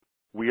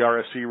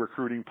WeAreSC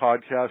Recruiting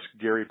Podcast.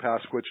 Garry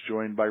Paskwietz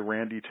joined by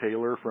Randy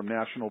Taylor from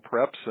National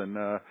Preps.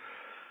 And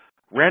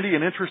Randy,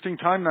 an interesting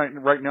time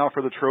right now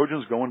for the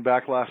Trojans, going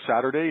back last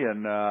Saturday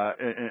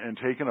and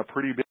taking a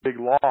pretty big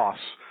loss.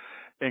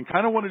 And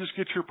kind of want to just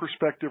get your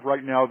perspective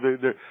right now.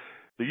 The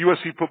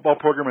USC football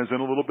program is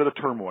in a little bit of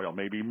turmoil,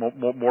 maybe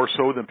more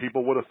so than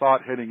people would have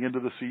thought heading into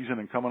the season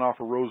and coming off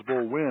a Rose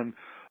Bowl win.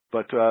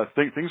 But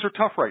things are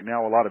tough right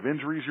now. A lot of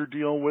injuries you're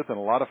dealing with and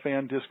a lot of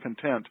fan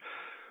discontent.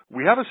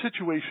 We have a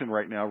situation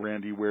right now,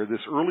 Randy, where this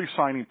early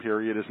signing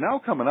period is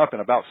now coming up in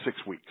about 6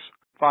 weeks,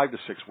 5 to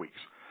 6 weeks.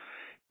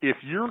 If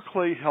you're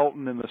Clay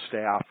Helton and the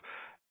staff,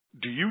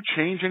 do you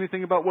change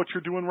anything about what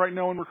you're doing right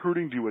now in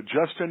recruiting? Do you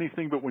adjust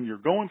anything? But when you're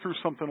going through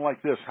something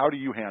like this, how do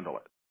you handle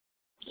it?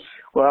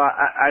 Well,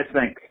 I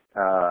think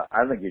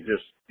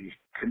you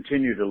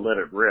continue to let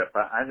it rip.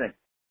 I think,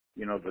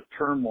 the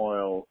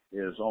turmoil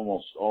is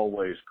almost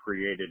always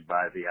created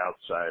by the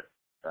outside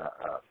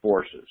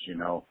forces,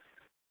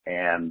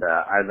 and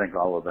I think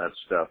all of that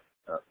stuff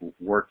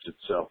works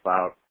itself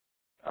out.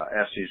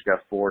 SC's got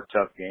 4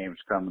 tough games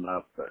coming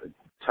up,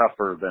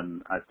 tougher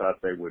than I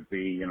thought they would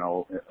be,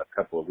 a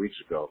couple of weeks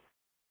ago.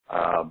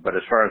 But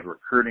as far as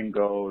recruiting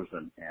goes,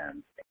 and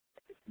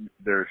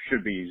there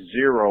should be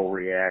zero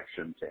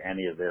reaction to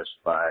any of this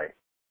by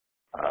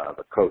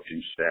the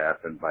coaching staff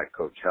and by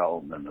Coach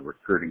Helton and the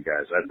recruiting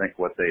guys. I think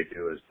what they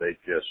do is they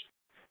just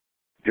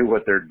do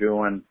what they're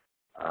doing.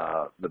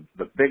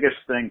 The biggest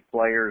thing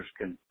players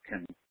can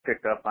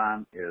pick up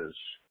on is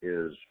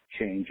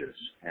changes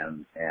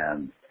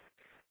and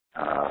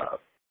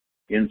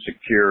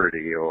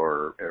insecurity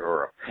or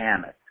a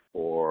panic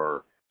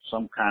or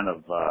some kind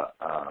of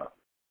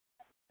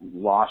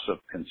loss of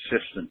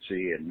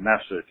consistency and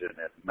message and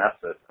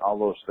method, all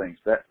those things.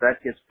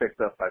 That gets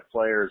picked up by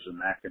players, and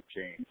that can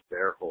change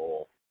their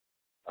whole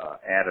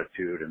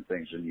attitude and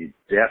things, and you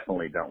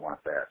definitely don't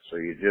want that. So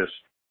you just,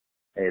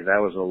 hey,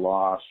 that was a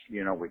loss.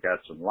 We got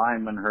some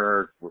linemen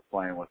hurt. We're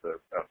playing with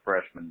a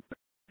freshman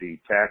D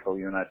tackle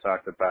you and I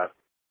talked about.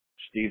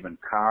 Stephen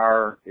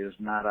Carr is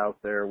not out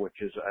there,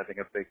 which is, I think,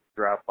 a big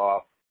drop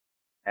off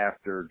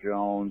after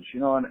Jones,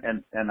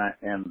 and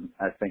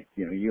I think,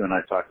 you and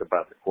I talked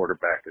about the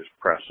quarterback is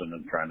pressing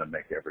and trying to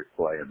make every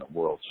play in the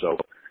world. So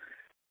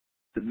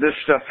this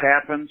stuff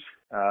happens,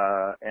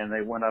 and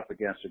they went up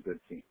against a good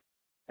team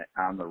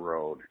on the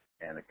road,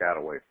 and it got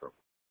away from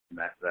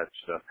them. That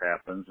stuff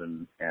happens,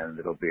 and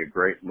it'll be a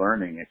great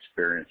learning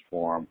experience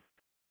for them.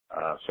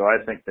 So I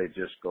think they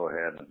just go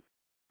ahead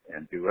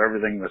and do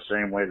everything the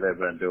same way they've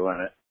been doing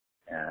it,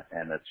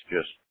 and it's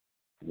just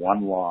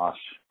one loss,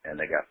 and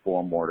they got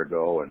 4 more to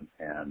go and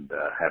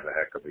have a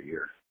heck of a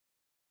year.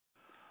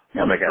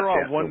 And they got a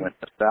chance to win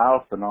the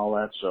South and all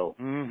that, so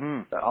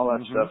all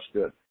that stuff's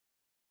good.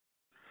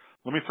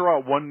 Let me throw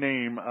out one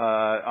name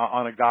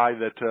on a guy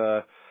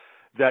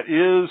that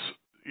is,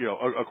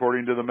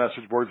 according to the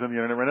message boards on the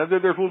internet,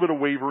 there's a little bit of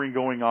wavering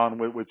going on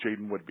with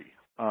Jaden Woodby.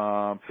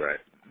 Right.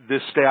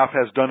 This staff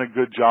has done a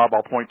good job.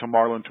 I'll point to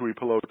Marlon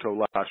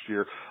Tuipiloto last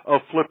year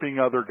of flipping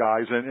other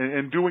guys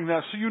and doing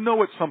that. So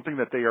it's something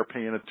that they are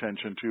paying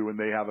attention to, and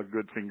they have a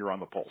good finger on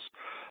the pulse.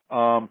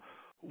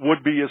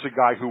 Woodby is a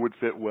guy who would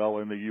fit well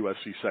in the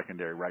USC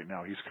secondary right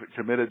now. He's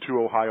committed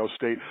to Ohio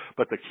State.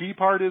 But the key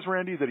part is,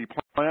 Randy, that he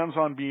plans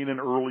on being an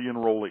early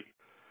enrollee.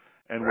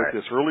 And with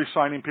this early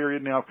signing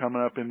period now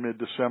coming up in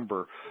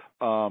mid-December,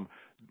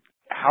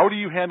 how do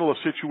you handle a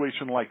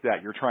situation like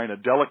that? You're trying to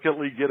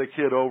delicately get a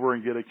kid over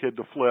and get a kid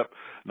to flip.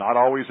 Not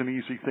always an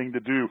easy thing to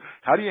do.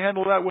 How do you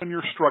handle that when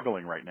you're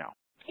struggling right now?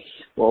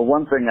 Well,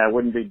 one thing, I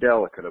wouldn't be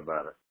delicate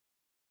about it.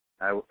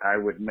 I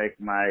would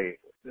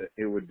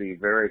it would be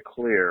very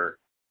clear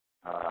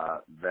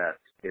that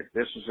if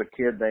this is a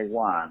kid they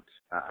want,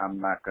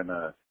 I'm not going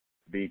to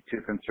be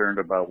too concerned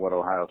about what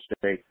Ohio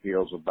State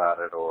feels about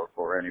it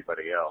or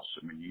anybody else.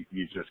 I mean,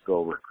 you just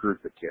go recruit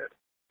the kid.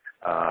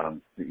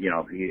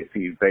 If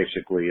he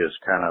basically is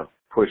kind of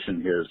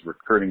pushing his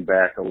recruiting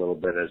back a little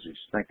bit as he's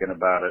thinking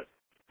about it.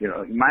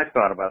 My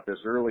thought about this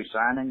early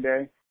signing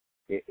day,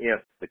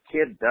 if the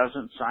kid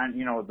doesn't sign,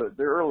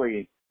 the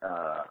early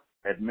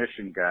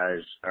admission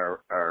guys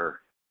are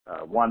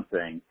one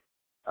thing,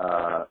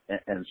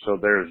 and so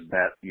there's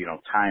that,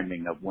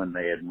 timing of when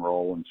they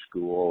enroll in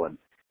school,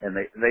 and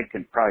they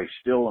can probably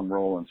still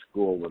enroll in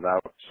school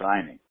without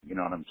signing. You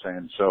know what I'm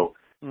saying? So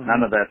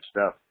none of that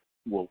stuff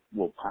will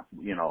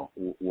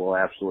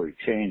absolutely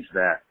change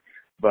that.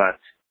 But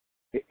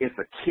if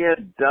a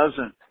kid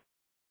doesn't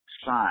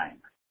sign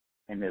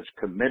and is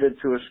committed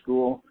to a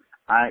school,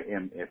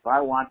 if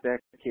I want that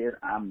kid,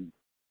 I'm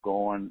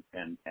going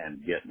and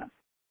getting him,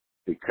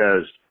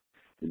 because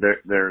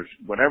there's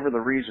whatever the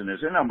reason is,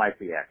 and it might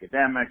be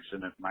academics,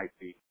 and it might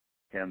be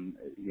him,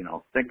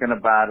 thinking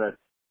about it.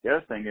 The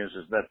other thing is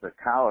that the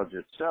college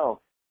itself,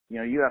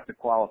 you have to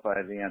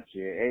qualify the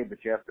NCAA,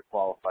 but you have to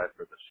qualify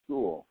for the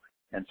school.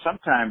 And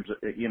sometimes,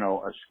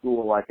 a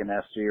school like an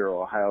SC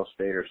or Ohio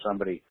State or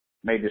somebody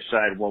may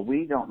decide, well,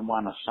 we don't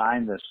want to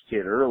sign this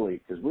kid early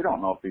because we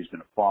don't know if he's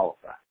going to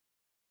qualify.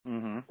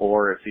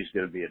 or if he's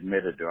going to be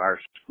admitted to our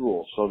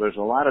school. So there's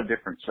a lot of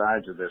different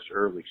sides of this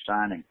early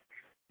signing.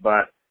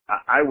 But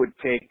I would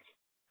take,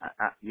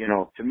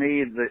 to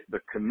me, the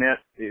commit,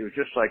 it was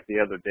just like the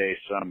other day,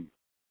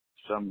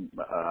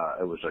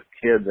 it was a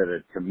kid that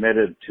had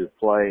committed to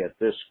play at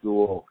this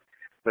school,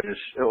 but it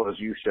was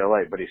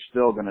UCLA, but he's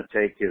still going to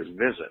take his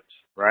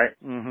visits, right?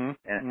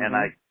 And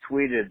I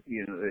tweeted,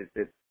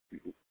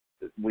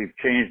 we've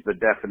changed the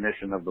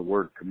definition of the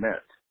word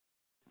commit,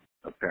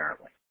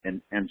 apparently.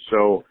 And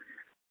so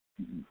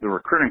the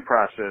recruiting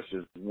process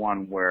is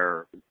one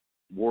where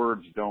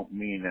words don't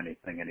mean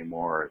anything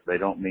anymore. They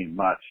don't mean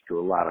much to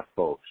a lot of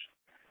folks.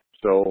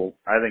 So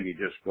I think you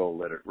just go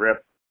let it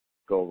rip,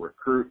 go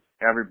recruit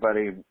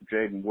everybody,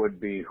 Jaden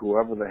Woodby,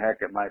 whoever the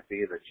heck it might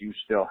be that you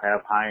still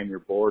have high on your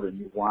board and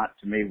you want.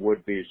 To me,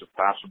 Woodby is a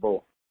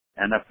possible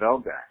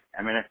NFL guy.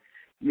 I mean,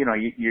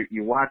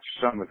 you watch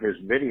some of his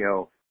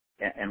video,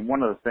 and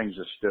one of the things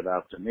that stood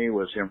out to me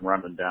was him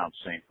running down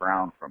St.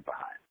 Brown from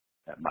behind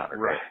at Mater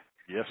Dei. Right.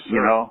 Yes,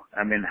 sir.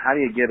 How do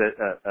you get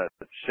a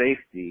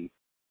safety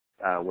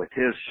with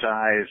his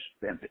size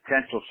and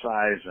potential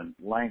size and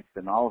length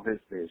and all of his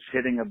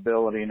hitting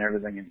ability and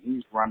everything, and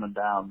he's running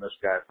down this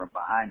guy from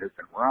behind who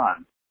can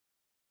run?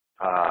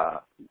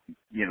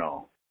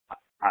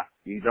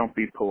 You don't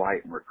be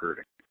polite in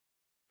recruiting.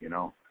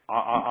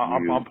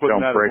 I'm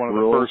putting that as one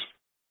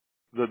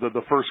of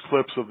the first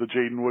clips of the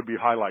Jaden Woodby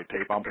highlight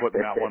tape. I'm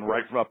putting that one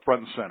right up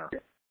front and center.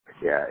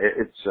 Yeah,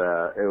 it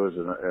was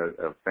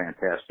a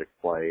fantastic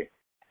play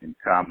and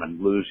come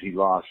and lose. He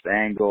lost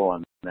angle,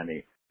 and then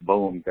he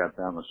boom got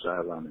down the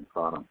sideline and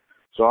caught him.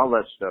 So all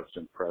that stuff's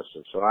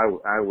impressive. So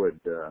I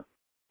would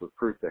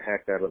recruit the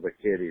heck out of the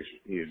kid.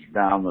 He's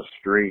down the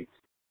street.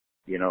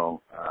 I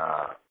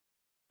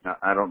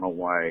don't know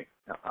why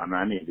on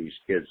any of these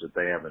kids that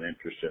they have an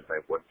interest in,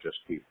 they would just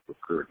keep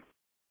recruiting.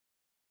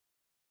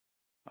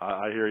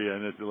 I hear you,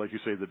 and like you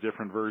say, the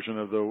different version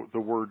of the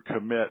word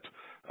commit.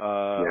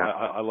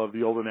 I love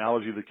the old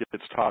analogy that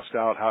gets tossed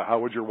out. How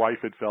would your wife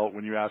have felt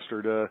when you asked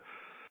her to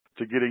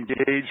get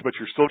engaged, but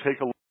you're still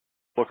taking a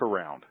look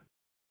around?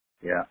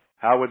 Yeah.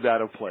 How would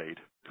that have played?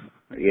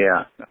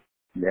 Yeah.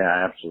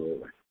 Yeah,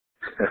 absolutely.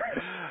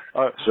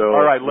 So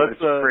all right,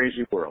 it's a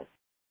crazy world.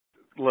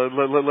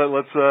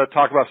 Let's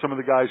talk about some of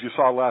the guys you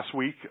saw last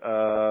week.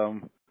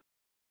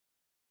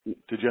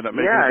 Did you end up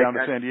making it down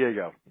to San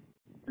Diego?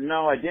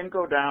 No, I didn't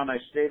go down. I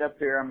stayed up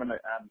here.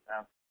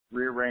 I've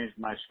rearranged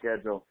my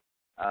schedule.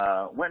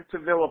 Went to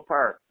Villa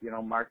Park.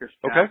 Marcus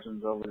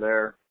Johnson's over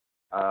there.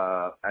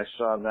 I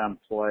saw them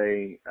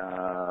play.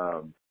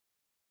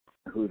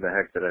 Who the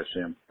heck did I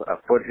see him?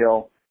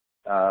 Foothill.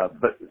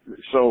 But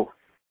so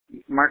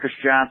Marcus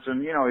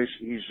Johnson,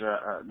 he's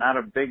not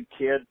a big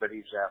kid, but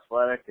he's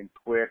athletic and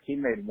quick. He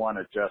made one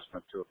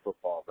adjustment to a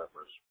football that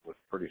was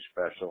pretty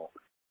special.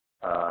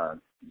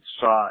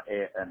 Saw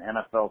an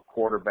NFL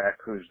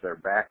quarterback who's their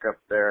backup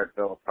there at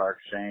Villa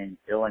Park, Shane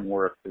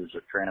Illingworth, who's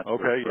a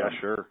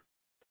transfer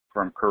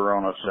from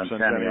Corona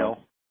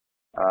Centennial.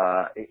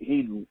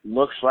 He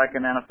looks like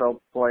an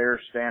NFL player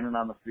standing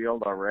on the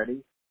field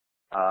already,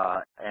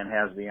 and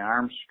has the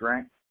arm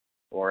strength,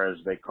 or as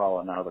they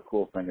call it now, the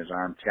cool thing is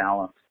arm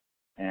talent,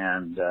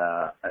 and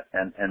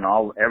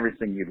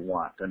everything you'd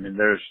want. I mean,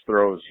 there's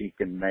throws he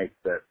can make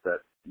that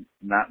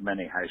not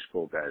many high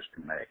school guys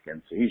can make.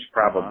 And so he's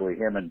probably,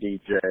 him and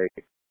DJ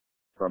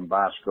from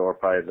Bosco are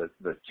probably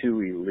the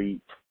two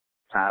elite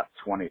top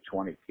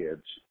 2020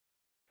 kids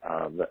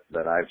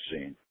that I've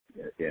seen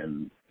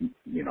in,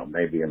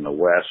 maybe in the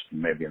West,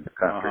 maybe in the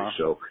country.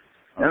 So,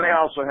 and they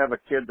also have a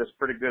kid that's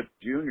pretty good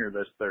junior,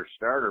 that's their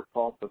starter,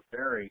 Paul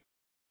Paferi,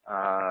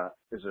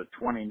 is a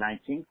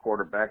 2019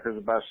 quarterback, who's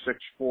about 6'4",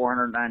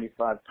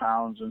 195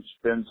 pounds and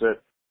spins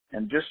it.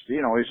 And just, he's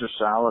a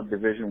solid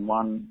Division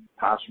I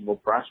possible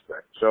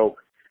prospect. So,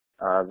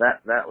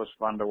 that was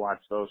fun to watch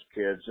those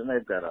kids, and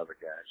they've got other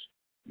guys,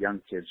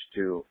 young kids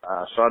too.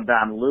 Saw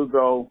Don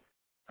Lugo.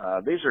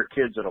 These are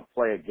kids that'll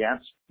play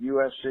against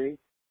USC.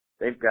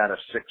 They've got a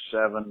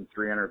 6'7",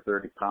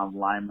 330-pound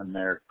lineman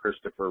there,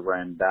 Christopher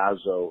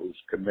Randazzo,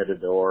 who's committed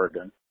to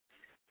Oregon,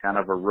 kind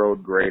of a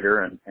road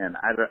grader. And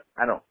I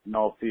don't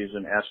know if he's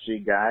an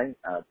SC guy,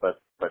 but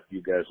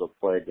you guys will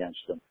play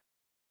against him.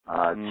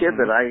 Kid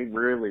that I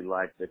really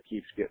like that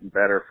keeps getting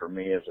better for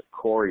me is a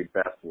Corey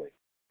Bethley.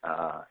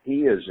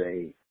 He is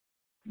a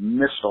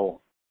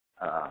missile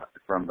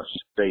from the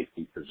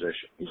safety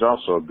position. He's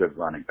also a good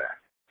running back.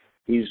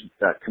 He's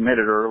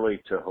committed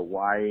early to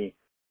Hawaii.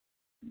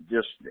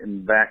 Just in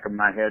the back of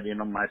my head,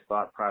 my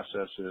thought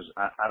process is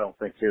I don't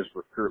think his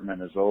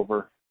recruitment is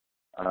over.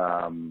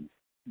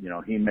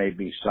 He may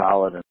be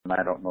solid, and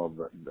I don't know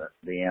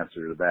the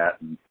answer to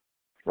that. And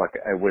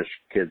I wish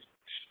kids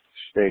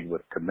stayed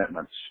with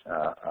commitments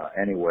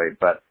anyway,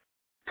 but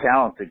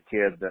talented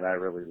kid that I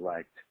really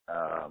liked.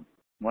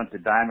 Went to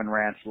Diamond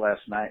Ranch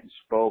last night and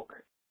spoke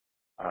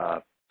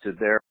to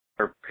their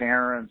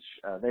parents.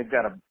 They've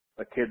got a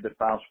kid that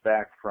bounced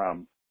back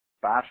from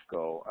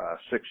Bosco,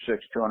 6'6",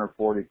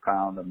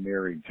 240-pound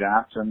Amiri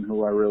Johnson,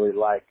 who I really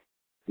like,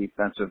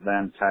 defensive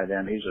end, tight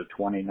end. He's a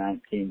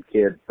 2019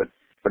 kid, but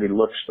but he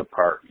looks the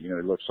part. You know,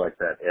 he looks like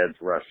that edge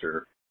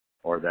rusher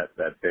or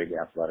that big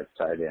athletic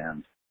tight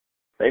end.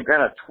 They've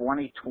got a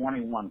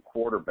 2021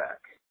 quarterback.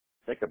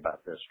 Think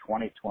about this,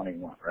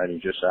 2021, right?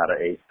 He's just out of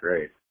 8th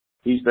grade.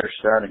 He's their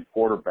starting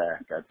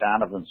quarterback.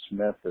 Donovan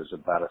Smith is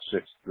about a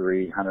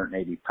 6'3",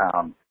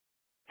 180-pound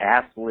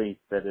athlete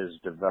that is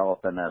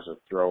developing as a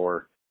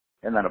thrower,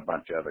 and then a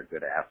bunch of other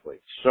good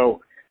athletes.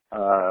 So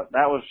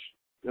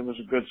it was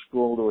a good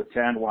school to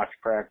attend, watch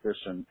practice,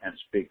 and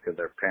speak to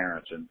their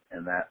parents,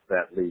 and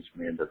that leads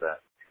me into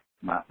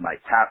my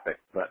topic.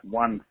 But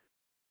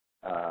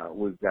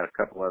we've got a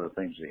couple other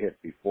things to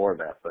hit before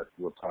that, but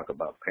we'll talk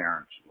about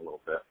parents in a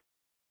little bit.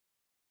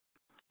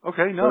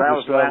 Okay, no, so that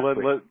was last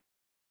week.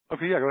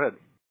 Okay, yeah, go ahead.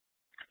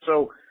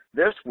 So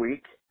this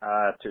week,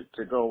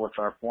 to go with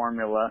our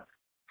formula,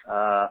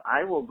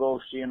 I will go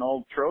see an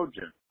old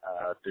Trojan.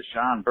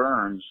 Deshaun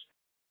Burns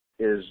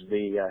is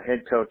the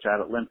head coach out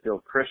at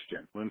Linfield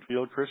Christian.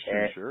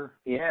 Sure.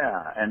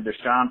 Yeah, and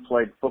Deshaun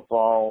played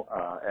football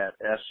at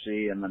SC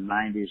in the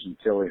 90s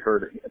until he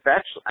hurt it.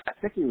 Actually, I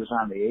think he was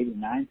on the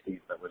 89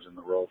 team that was in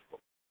the Rose Bowl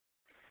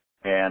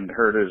and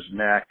hurt his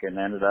neck and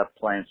ended up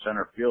playing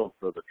center field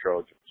for the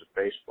Trojans at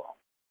baseball.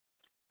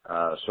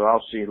 So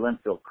I'll see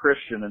Linfield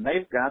Christian, and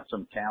they've got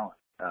some talent.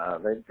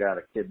 They've got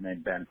a kid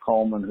named Ben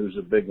Coleman who's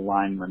a big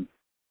lineman.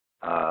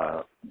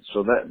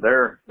 So that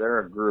they're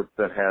a group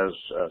that has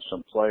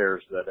some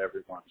players that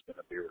everyone's going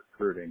to be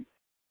recruiting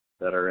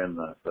that are in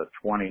the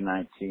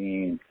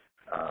 2019,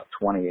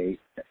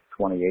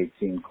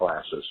 2018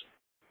 classes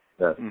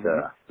that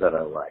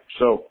I like.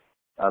 So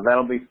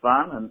that'll be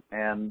fun,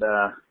 and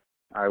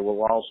I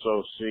will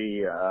also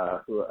see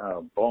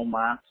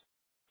Beaumont,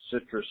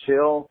 Citrus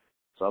Hill.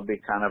 So I'll be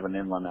kind of an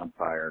Inland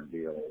Empire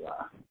deal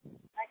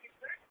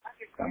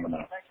coming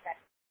up.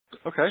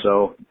 Okay.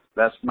 So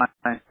that's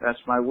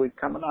my week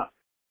coming up.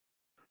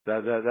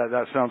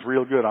 That sounds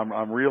real good.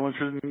 I'm real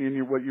interested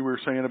in what you were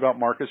saying about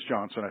Marcus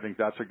Johnson. I think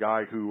that's a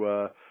guy who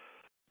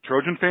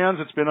Trojan fans,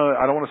 it's been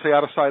I don't want to say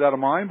out of sight, out of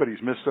mind, but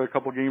he's missed a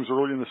couple games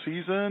early in the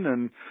season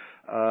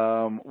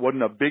and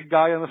wasn't a big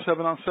guy on the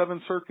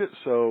 7-on-7 circuit.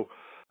 So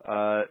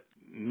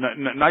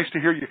nice to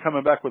hear you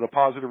coming back with a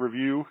positive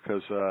review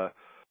because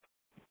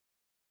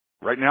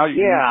right now you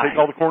can take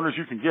all the corners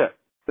you can get.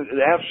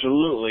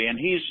 Absolutely, and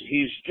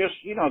he's just,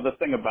 you know, the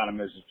thing about him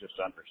is he's just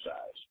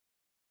undersized,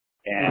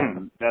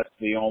 and that's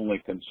the only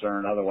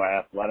concern.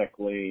 Otherwise,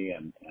 athletically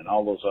and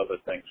all those other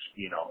things,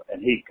 you know,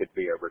 and he could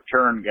be a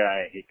return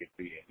guy. He could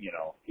be, you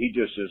know, he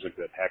just is a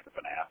good heck of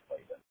an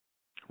athlete,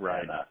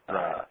 right?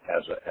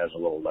 Has a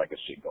little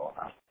legacy going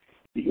on.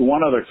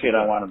 One other kid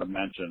I wanted to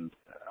mention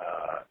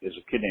is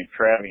a kid named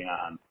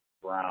Travion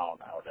Brown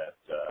out at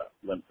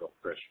Linfield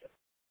Christian.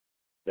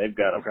 They've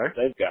got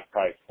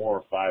probably 4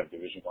 or 5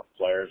 Division I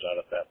players out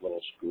of that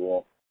little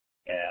school,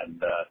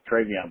 and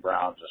Travion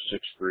Brown's a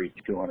 6'3",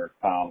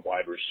 200-pound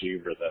wide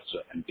receiver.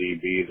 In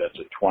DB. That's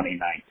a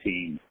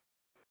 2019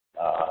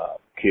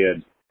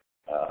 kid.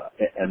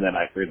 And then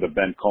I heard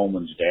Ben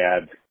Coleman's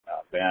dad,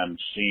 Ben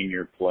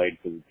Senior, played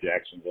for the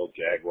Jacksonville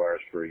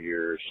Jaguars for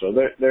years. So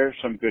there's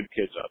some good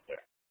kids out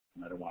there.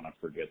 I don't want to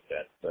forget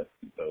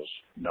those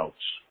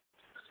notes.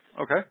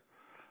 Okay.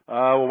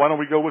 Well, why don't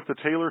we go with the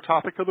Taylor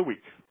topic of the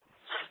week?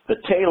 The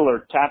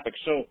Taylor topic.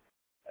 So,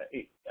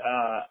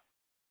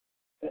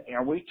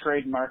 are we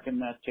trademarking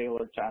that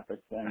Taylor topic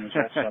then? Is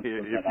that something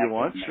if that you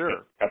want, sure.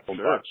 A couple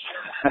bucks.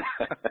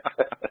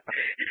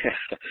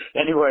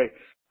 Anyway,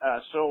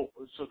 so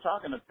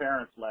talking to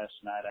parents last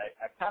night,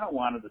 I kind of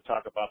wanted to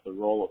talk about the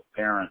role of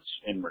parents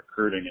in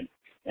recruiting,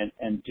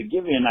 and to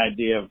give you an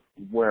idea of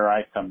where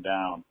I come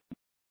down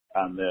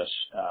on this.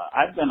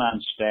 I've been on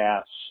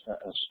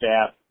a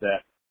staff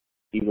that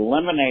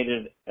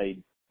eliminated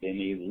an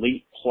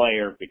elite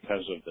player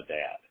because of the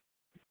dad.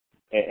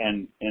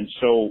 And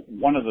so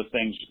one of the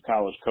things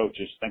college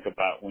coaches think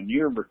about when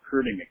you're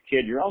recruiting a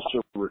kid, you're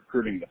also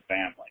recruiting the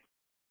family,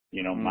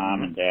 you know,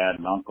 mom and dad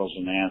and uncles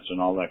and aunts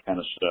and all that kind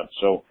of stuff.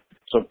 So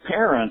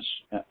parents,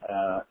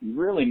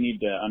 really need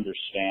to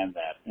understand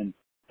that. And,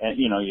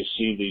 you know, you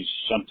see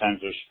sometimes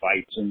there's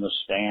fights in the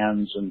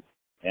stands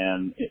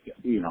and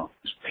you know,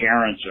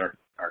 parents are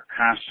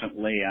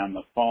constantly on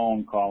the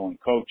phone calling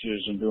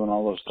coaches and doing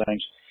all those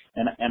things.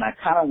 And I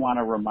kind of want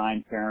to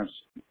remind parents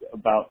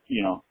about,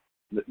 you know,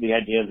 the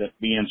idea that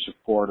being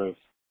supportive,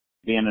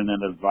 being in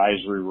an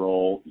advisory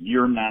role,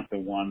 you're not the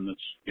one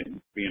that's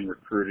being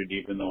recruited,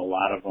 even though a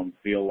lot of them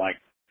feel like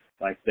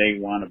they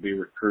want to be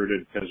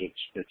recruited because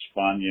it's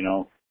fun, you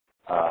know.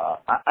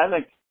 I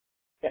think,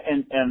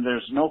 and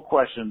there's no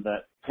question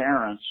that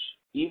parents,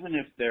 even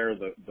if they're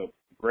the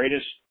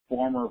greatest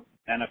former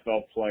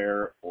NFL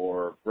player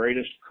or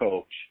greatest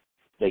coach,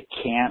 they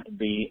can't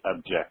be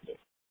objective.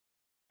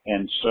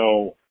 And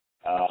so,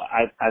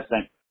 I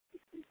think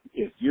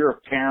if you're a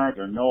parent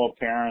or know a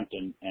parent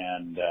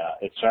and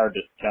it's hard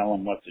to tell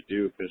them what to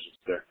do because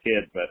it's their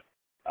kid, but,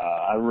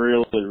 I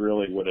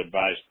really would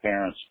advise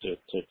parents to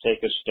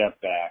take a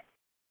step back,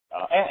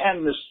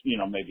 and this, you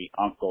know, maybe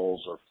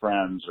uncles or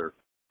friends or,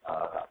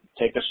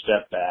 take a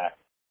step back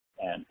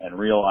and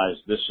realize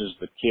this is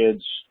the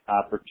kid's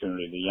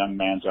opportunity, the young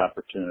man's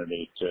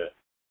opportunity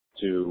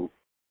to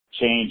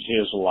change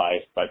his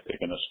life by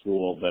picking a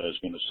school that is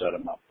going to set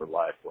him up for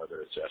life, whether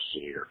it's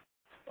SC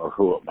or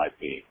who it might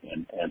be.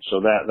 And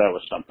so that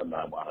was something that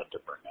I wanted to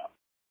bring up.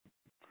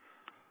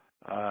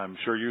 I'm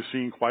sure you've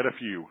seen quite a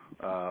few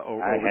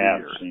over I the have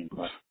years. seen,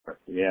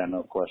 yeah,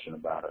 no question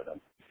about it.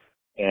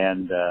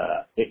 And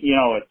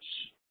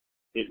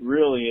it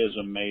really is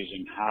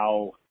amazing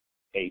how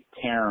a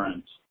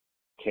parent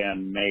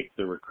can make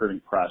the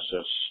recruiting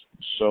process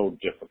so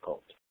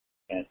difficult,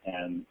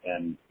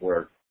 and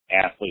where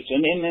athletes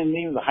and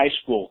even the high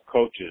school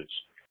coaches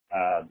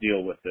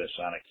deal with this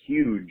on a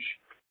huge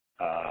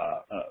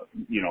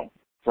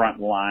front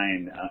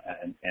line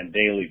and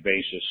daily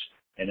basis.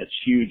 And it's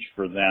huge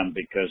for them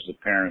because the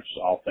parents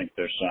all think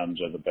their sons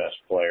are the best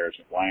players.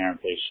 And why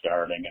aren't they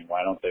starting? And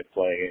why don't they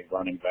play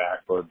running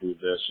back or do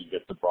this and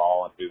get the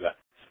ball and do that?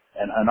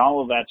 And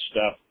all of that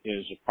stuff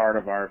is a part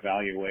of our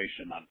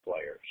evaluation on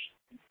players.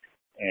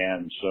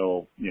 And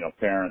so,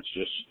 parents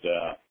just,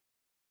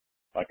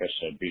 like I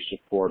said, be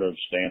supportive,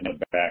 stay in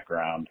the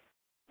background,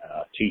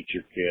 teach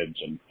your kids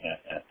and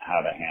how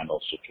to handle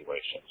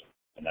situations.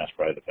 And that's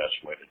probably the best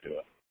way to do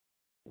it.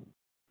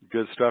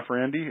 Good stuff,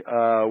 Randy.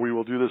 We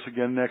will do this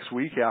again next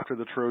week after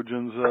the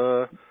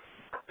Trojans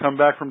come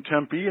back from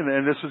Tempe,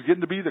 and this is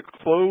getting to be the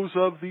close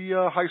of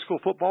the high school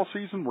football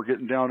season. We're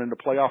getting down into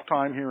playoff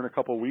time here in a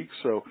couple of weeks,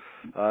 so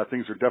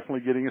things are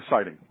definitely getting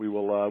exciting. We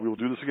will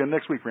do this again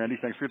next week, Randy.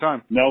 Thanks for your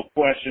time. No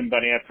question,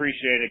 buddy. I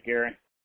appreciate it, Gary.